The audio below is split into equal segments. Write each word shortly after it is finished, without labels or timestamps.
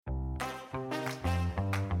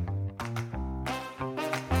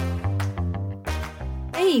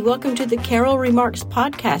Hey, welcome to the Carol Remarks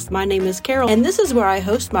podcast. My name is Carol, and this is where I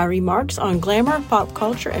host my remarks on glamour, pop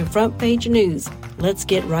culture, and front page news. Let's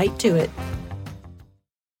get right to it.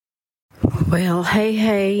 Well,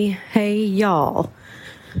 hey, y'all.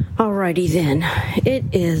 Alrighty then. It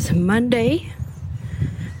is Monday,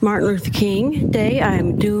 Martin Luther King Day.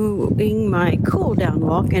 I'm doing my cool down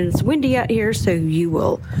walk, and it's windy out here, so you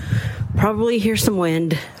will probably hear some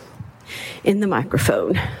wind in the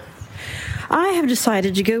microphone. I have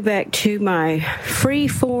decided to go back to my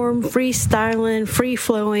free-form, freestyling,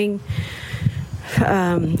 free-flowing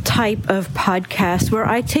type of podcast where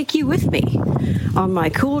I take you with me on my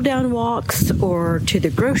cool-down walks or to the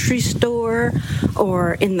grocery store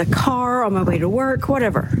or in the car on my way to work,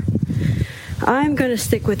 whatever. I'm going to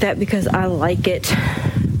stick with that because I like it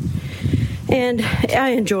and I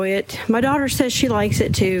enjoy it. My daughter says she likes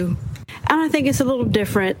it too, and I think it's a little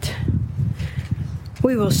different.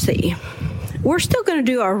 We will see. We're still going to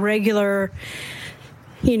do our regular,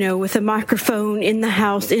 with a microphone in the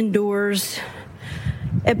house, indoors,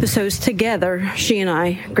 episodes together, she and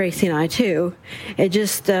I, Gracie and I too. It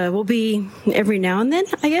just will be every now and then,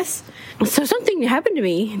 I guess. So something happened to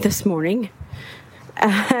me this morning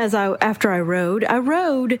after I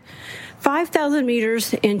rode 5,000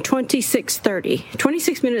 meters in 26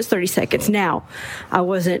 minutes, 30 seconds. Now, I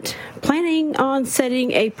wasn't planning on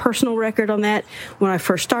setting a personal record on that. When I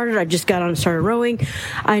first started, I just got on and started rowing.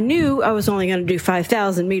 I knew I was only going to do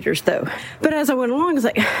 5,000 meters though. But as I went along,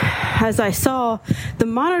 as I saw the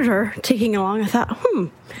monitor ticking along, I thought,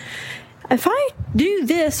 if I do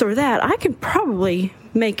this or that, I can probably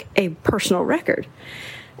make a personal record.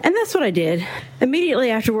 And that's what I did. Immediately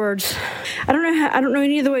afterwards, I don't know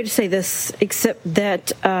any other way to say this except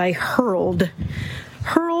that I hurled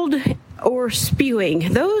or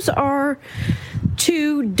spewing. Those are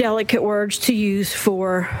two delicate words to use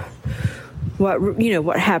for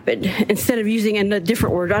what happened. Instead of using a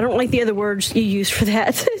different word, I don't like the other words you use for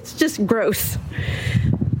that. It's just gross.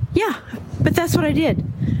 Yeah, but that's what I did.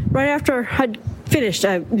 Right after I'd finished,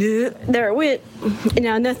 there it went.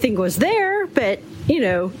 Now nothing was there, but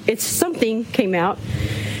it's something came out.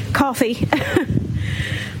 Coffee.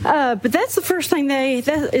 But that's the first thing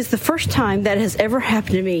that is the first time that has ever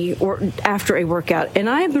happened to me or after a workout. And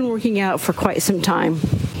I have been working out for quite some time.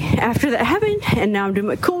 After that happened, and now I'm doing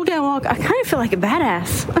my cool down walk, I kind of feel like a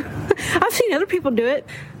badass. I've seen other people do it.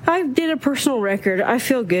 I did a personal record. I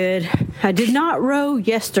feel good. I did not row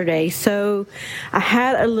yesterday, so I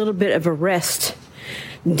had a little bit of a rest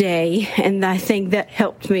day, and I think that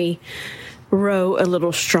helped me row a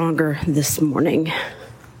little stronger this morning.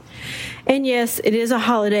 And yes, it is a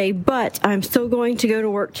holiday, but I'm still going to go to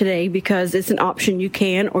work today because it's an option. You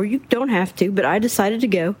can or you don't have to, but I decided to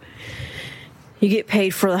go. You get paid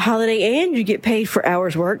for the holiday and you get paid for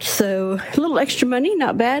hours worked, so a little extra money,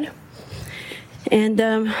 not bad. And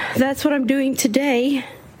that's what I'm doing today.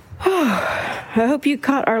 I hope you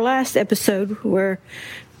caught our last episode where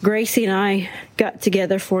Gracie and I got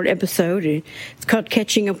together for an episode. It's called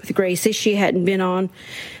Catching Up with Gracie. She hadn't been on,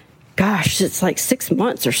 it's like 6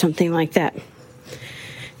 months or something like that.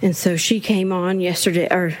 And so she came on yesterday,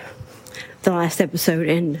 or the last episode,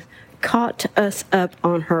 and caught us up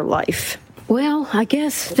on her life. Well, I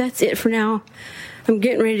guess that's it for now. I'm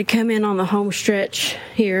getting ready to come in on the home stretch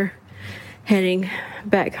here, heading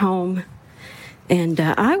back home. And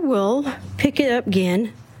I will pick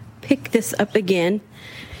this up again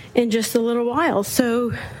in just a little while.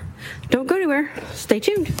 So don't go anywhere. Stay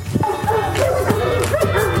tuned.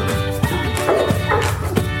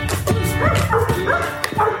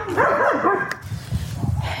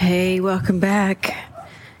 Hey, welcome back.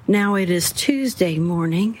 Now it is Tuesday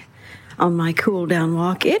morning on my cool down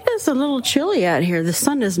walk. It is a little chilly out here. The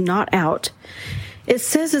sun is not out. It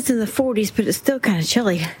says it's in the 40s, but it's still kind of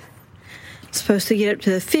chilly. It's supposed to get up to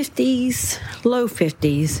the 50s, low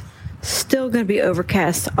 50s. Still going to be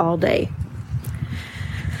overcast all day.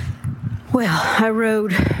 Well, I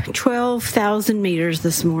rode 12,000 meters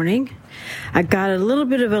this morning. I got a little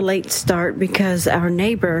bit of a late start because our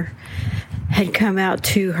neighbor had come out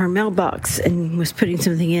to her mailbox and was putting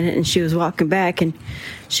something in it, and she was walking back, and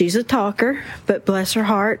she's a talker, but bless her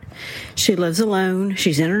heart, she lives alone.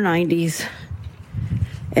 She's in her 90s.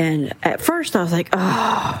 And at first I was like,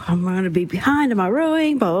 I'm going to be behind in my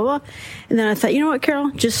rowing, blah, blah, blah. And then I thought, you know what, Carol,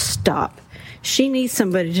 just stop. She needs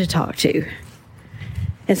somebody to talk to.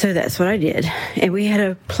 And so that's what I did. And we had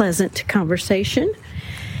a pleasant conversation.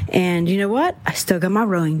 And you know what? I still got my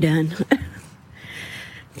rowing done.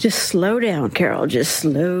 Just slow down, Carol. Just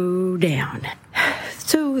slow down.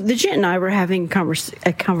 So the gent and I were having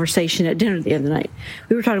a conversation at dinner the other night.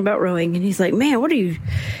 We were talking about rowing, and he's like, "Man, what do you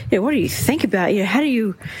think about? How do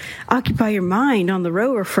you occupy your mind on the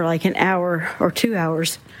rower for like an hour or 2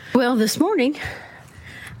 hours?" Well, this morning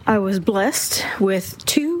I was blessed with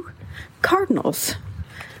 2 cardinals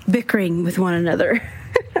bickering with one another.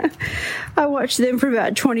 I watched them for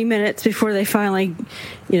about 20 minutes before they finally,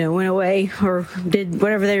 went away or did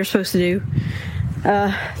whatever they were supposed to do.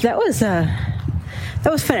 That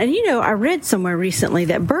was fun. And I read somewhere recently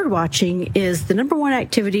that bird watching is the number one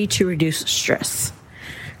activity to reduce stress.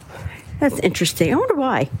 That's interesting. I wonder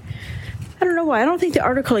why. I don't know why. I don't think the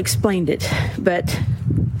article explained it, but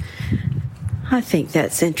I think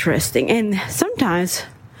that's interesting. And sometimes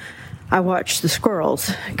I watch the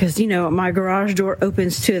squirrels because, my garage door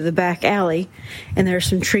opens to the back alley, and there are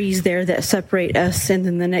some trees there that separate us and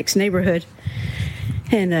then the next neighborhood.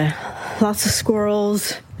 And lots of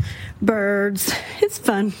squirrels, birds. It's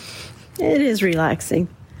fun. It is relaxing.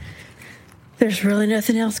 There's really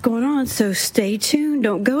nothing else going on, so stay tuned.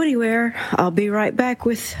 Don't go anywhere. I'll be right back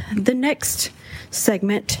with the next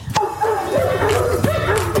segment.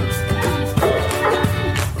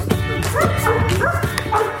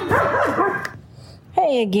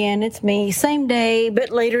 Hey again, it's me. Same day, but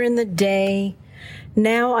later in the day.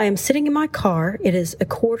 Now I am sitting in my car. It is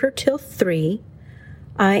 3:15.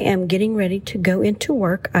 I am getting ready to go into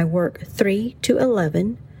work. I work 3 to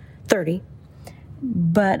 11:30.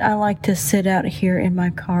 But I like to sit out here in my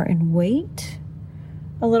car and wait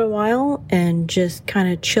a little while and just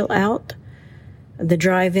kind of chill out. The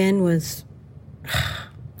drive-in was...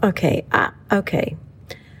 Okay.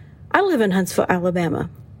 I live in Huntsville, Alabama.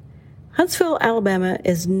 Huntsville, Alabama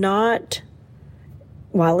is not,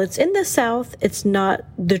 while it's in the South, it's not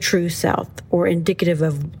the true South or indicative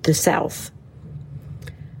of the South.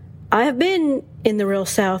 I have been in the real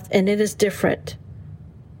South, and it is different.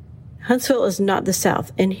 Huntsville is not the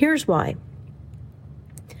South, and here's why.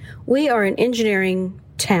 We are an engineering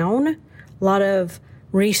town, a lot of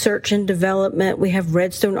research and development. We have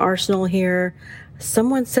Redstone Arsenal here.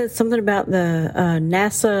 Someone said something about the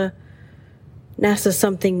NASA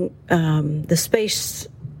something, the space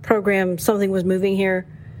program, something was moving here.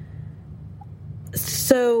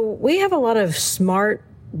 So we have a lot of smart,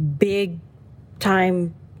 big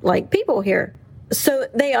time, people here. So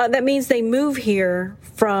that means they move here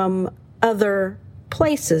from other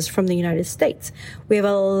places from the United States. We have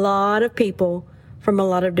a lot of people from a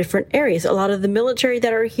lot of different areas. A lot of the military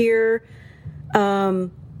that are here, on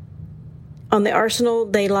the Arsenal,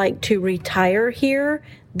 they like to retire here.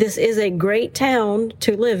 This is a great town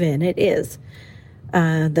to live in. It is.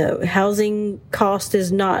 The housing cost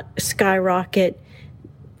is not skyrocket.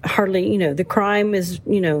 Hardly, the crime is,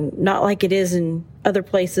 not like it is in other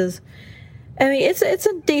places. I mean, it's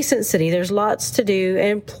a decent city. There's lots to do.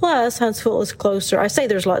 And plus, Huntsville is closer. I say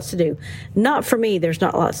there's lots to do. Not for me, there's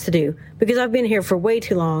not lots to do. Because I've been here for way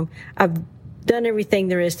too long. I've done everything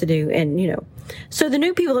there is to do. And, so the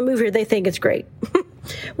new people that move here, they think it's great.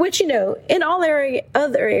 Which, in all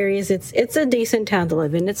other areas, it's a decent town to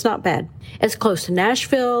live in. It's not bad. It's close to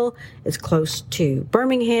Nashville. It's close to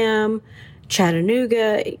Birmingham,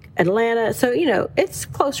 Chattanooga, Atlanta. So, it's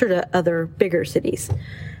closer to other bigger cities.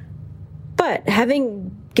 But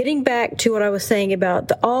getting back to what I was saying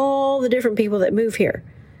about all the different people that move here,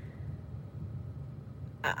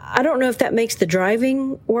 I don't know if that makes the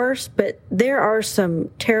driving worse, but there are some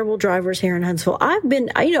terrible drivers here in Huntsville. I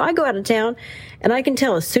go out of town and I can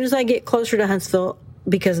tell as soon as I get closer to Huntsville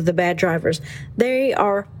because of the bad drivers. They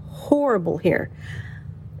are horrible here.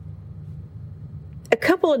 A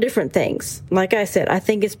couple of different things. Like I said, I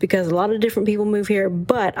think it's because a lot of different people move here,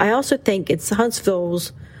 but I also think it's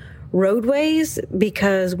Huntsville's roadways,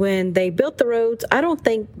 because when they built the roads, I don't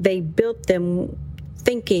think they built them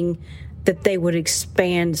thinking that they would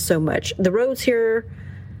expand so much. The roads here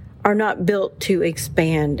are not built to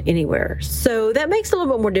expand anywhere. So that makes it a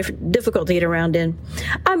little bit more difficult to get around in.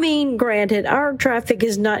 I mean, granted, our traffic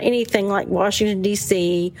is not anything like Washington,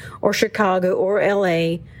 D.C. or Chicago or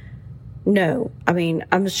L.A. No, I mean,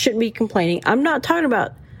 I shouldn't be complaining. I'm not talking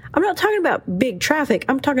about big traffic.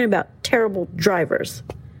 I'm talking about terrible drivers.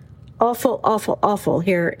 Awful, awful, awful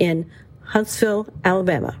here in Huntsville,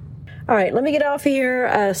 Alabama. All right, let me get off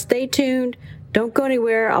here. Stay tuned. Don't go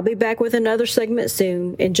anywhere. I'll be back with another segment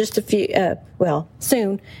soon. In just a few,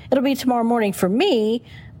 soon. It'll be tomorrow morning for me,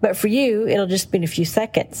 but for you, it'll just be in a few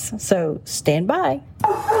seconds. So stand by.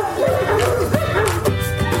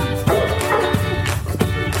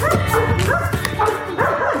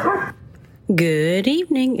 Good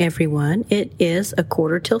evening, everyone. It is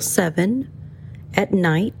 7:15 at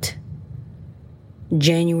night,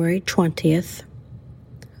 January 20th,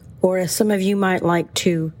 or as some of you might like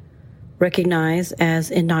to recognize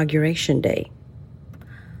as Inauguration Day.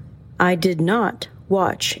 I did not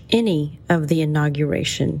watch any of the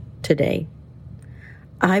inauguration today.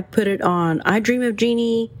 I put it on I Dream of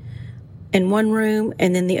Jeannie in one room,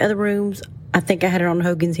 and then the other rooms, I think I had it on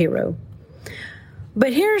Hogan's Hero.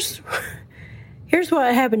 But here's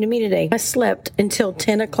what happened to me today. I slept until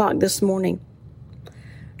 10 o'clock this morning.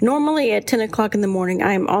 Normally at 10 o'clock in the morning,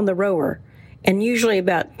 I am on the rower, and usually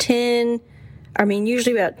about 2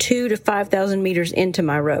 to 5,000 meters into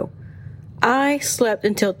my row. I slept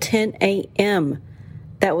until 10 a.m.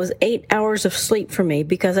 That was 8 hours of sleep for me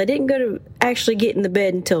because I didn't go to actually get in the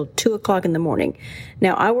bed until 2 o'clock in the morning.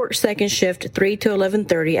 Now, I work second shift, 3 to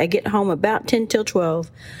 11:30. I get home about 10 till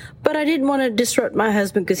 12, but I didn't want to disrupt my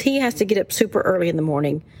husband because he has to get up super early in the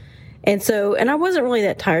morning. And I wasn't really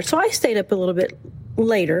that tired, so I stayed up a little bit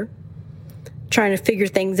later trying to figure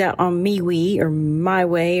things out on MeWe or My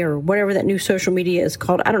Way or whatever that new social media is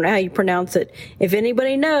called. I don't know how you pronounce it. If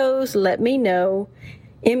anybody knows, let me know.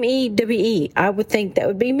 MEWE. I would think that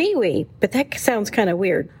would be MeWe, but that sounds kind of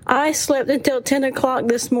weird. I slept until 10 o'clock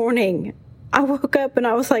this morning. I woke up and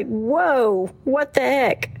I was like, whoa, what the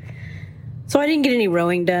heck? So I didn't get any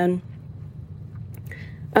rowing done.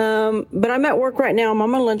 But I'm at work right now. I'm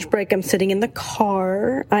on my lunch break. I'm sitting in the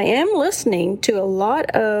car. I am listening to a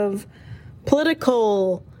lot of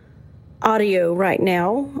political audio right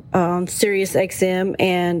now on Sirius XM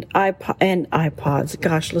and iPods.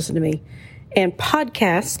 Gosh, listen to me. And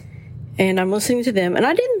podcasts. And I'm listening to them. And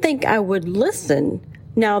I didn't think I would listen.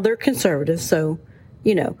 Now, they're conservative, so,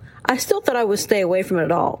 I still thought I would stay away from it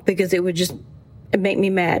at all because it would just make me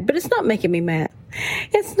mad. But it's not making me mad.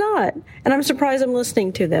 It's not. And I'm surprised I'm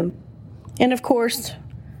listening to them. And, of course,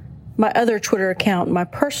 my other Twitter account, my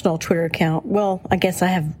personal Twitter account, well, I guess I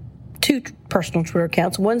have 2 personal Twitter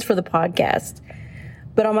accounts. One's for the podcast.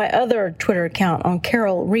 But on my other Twitter account, on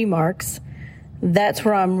Carol Remarks, that's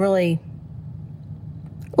where I'm really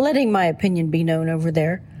letting my opinion be known over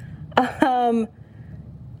there.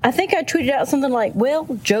 I think I tweeted out something like, well,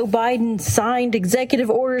 Joe Biden signed executive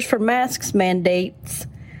orders for masks mandates.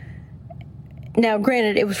 Now,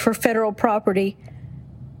 granted, it was for federal property,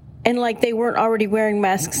 and they weren't already wearing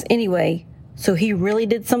masks anyway. So he really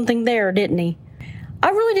did something there, didn't he? I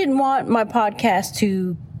really didn't want my podcast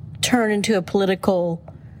to turn into a political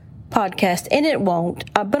podcast, and it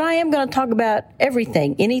won't. But I am going to talk about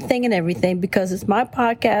everything, anything and everything, because it's my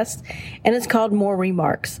podcast, and it's called More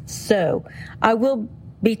Remarks. So I will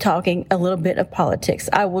be talking a little bit of politics.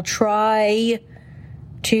 I will try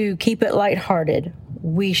to keep it lighthearted.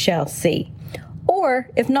 We shall see. Or,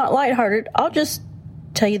 if not lighthearted, I'll just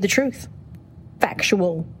tell you the truth.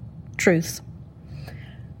 Factual truths.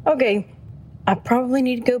 Okay, I probably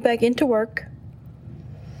need to go back into work.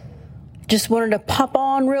 Just wanted to pop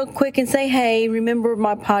on real quick and say, hey, remember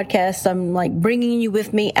my podcast? I'm bringing you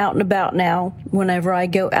with me out and about now whenever I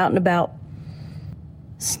go out and about.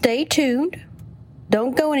 Stay tuned.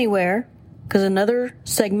 Don't go anywhere because another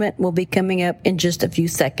segment will be coming up in just a few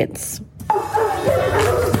seconds.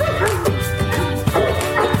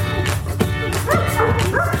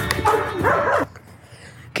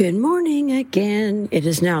 Good morning again. It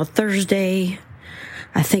is now Thursday.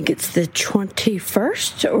 I think it's the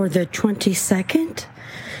 21st or the 22nd.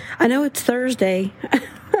 I know it's Thursday.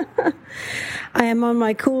 I am on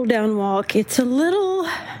my cool down walk. It's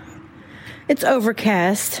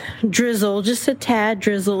overcast, drizzle, just a tad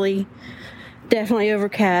drizzly. Definitely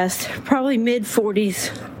overcast, probably mid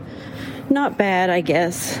 40s. Not bad, I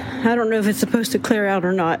guess. I don't know if it's supposed to clear out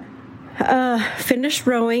or not. Finished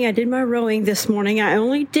rowing. I did my rowing this morning. I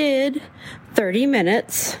only did 30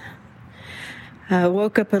 minutes. I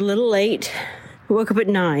woke up a little late. I woke up at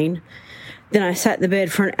 9. Then I sat in the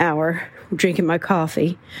bed for an hour, drinking my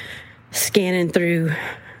coffee, scanning through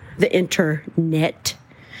the internet.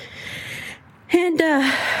 And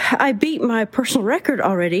I beat my personal record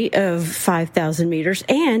already of 5,000 meters,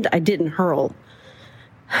 and I didn't hurl.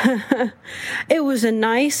 It was a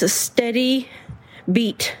nice, steady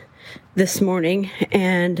beat this morning,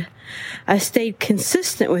 and I stayed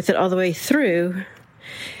consistent with it all the way through,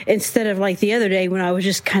 instead of the other day when I was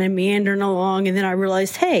just kind of meandering along, and then I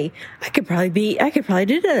realized, hey, I could probably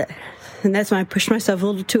do that. And that's when I pushed myself a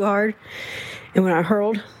little too hard, and when I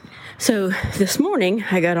hurled. So this morning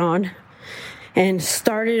I got on and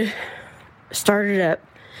started up,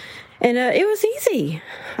 and it was easy.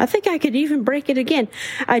 I think I could even break it again.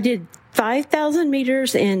 I did 5,000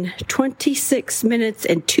 meters in 26 minutes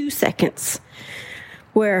and 2 seconds,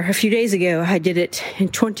 where a few days ago I did it in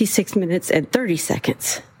 26 minutes and 30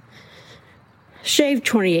 seconds. Shaved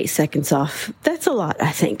 28 seconds off. That's a lot,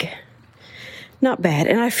 I think. not bad.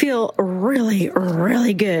 And I feel really,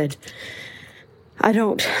 really good.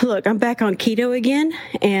 I'm back on keto again,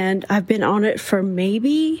 and I've been on it for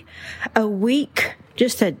maybe a week,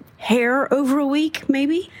 just a hair over a week,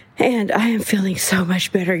 maybe. And I am feeling so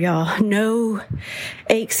much better, y'all. No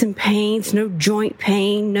aches and pains, no joint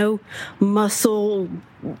pain, no muscle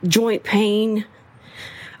joint pain.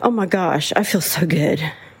 Oh my gosh, I feel so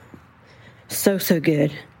good. So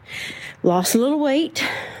good. Lost a little weight,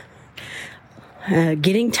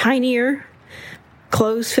 getting tinier,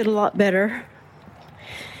 clothes fit a lot better.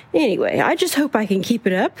 Anyway, I just hope I can keep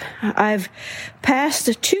it up. I've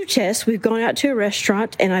passed 2 tests. We've gone out to a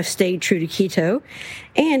restaurant and I've stayed true to keto.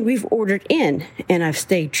 And we've ordered in and I've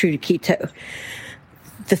stayed true to keto.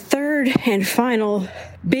 The third and final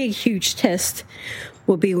big, huge test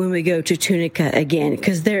will be when we go to Tunica again,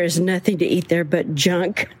 because there is nothing to eat there but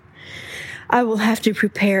junk. I will have to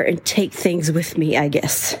prepare and take things with me, I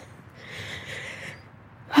guess.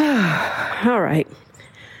 All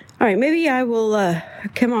right, maybe I will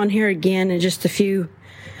come on here again in just a few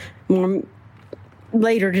more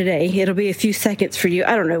later today. It'll be a few seconds for you.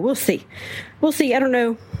 I don't know. We'll see. I don't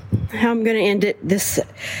know how I'm going to end it, this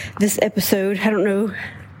episode. I don't know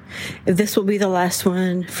if this will be the last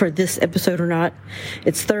one for this episode or not.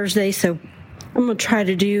 It's Thursday, so I'm going to try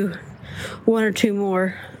to do 1 or 2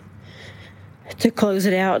 more to close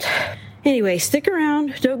it out. Anyway, stick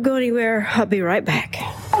around. Don't go anywhere. I'll be right back.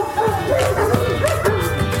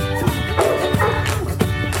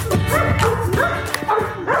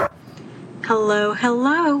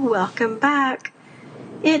 Hello. Welcome back.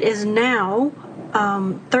 It is now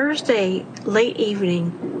Thursday, late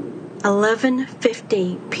evening,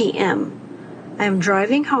 11:50 p.m. I am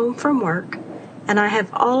driving home from work, and I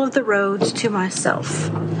have all of the roads to myself.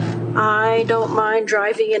 I don't mind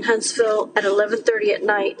driving in Huntsville at 11:30 at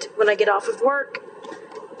night when I get off of work,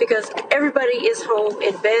 because everybody is home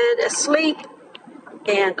in bed asleep,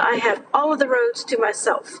 and I have all of the roads to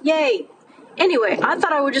myself. Yay! Anyway, I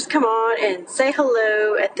thought I would just come on and say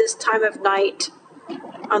hello at this time of night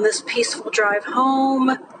on this peaceful drive home,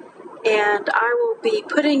 and I will be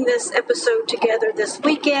putting this episode together this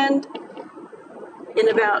weekend. In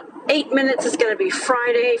about 8 minutes, it's going to be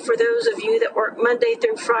Friday. For those of you that work Monday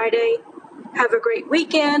through Friday, have a great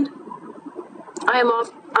weekend. I'm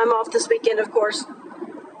off this weekend, of course,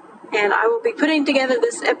 and I will be putting together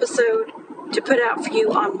this episode to put out for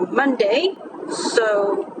you on Monday.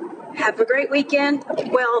 So have a great weekend.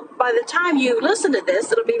 Well, by the time you listen to this,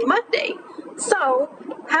 it'll be Monday. So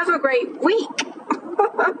have a great week.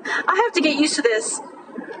 I have to get used to this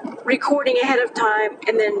recording ahead of time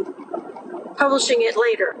and then publishing it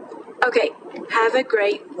later. Okay, have a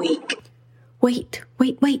great week. Wait.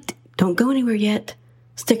 Don't go anywhere yet.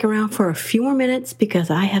 Stick around for a few more minutes because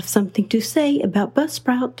I have something to say about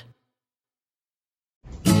Buzzsprout.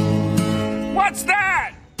 What's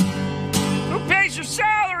that? Who pays your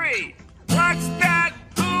salary? What's that?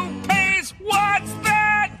 Who pays? What's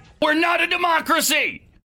that? We're not a democracy!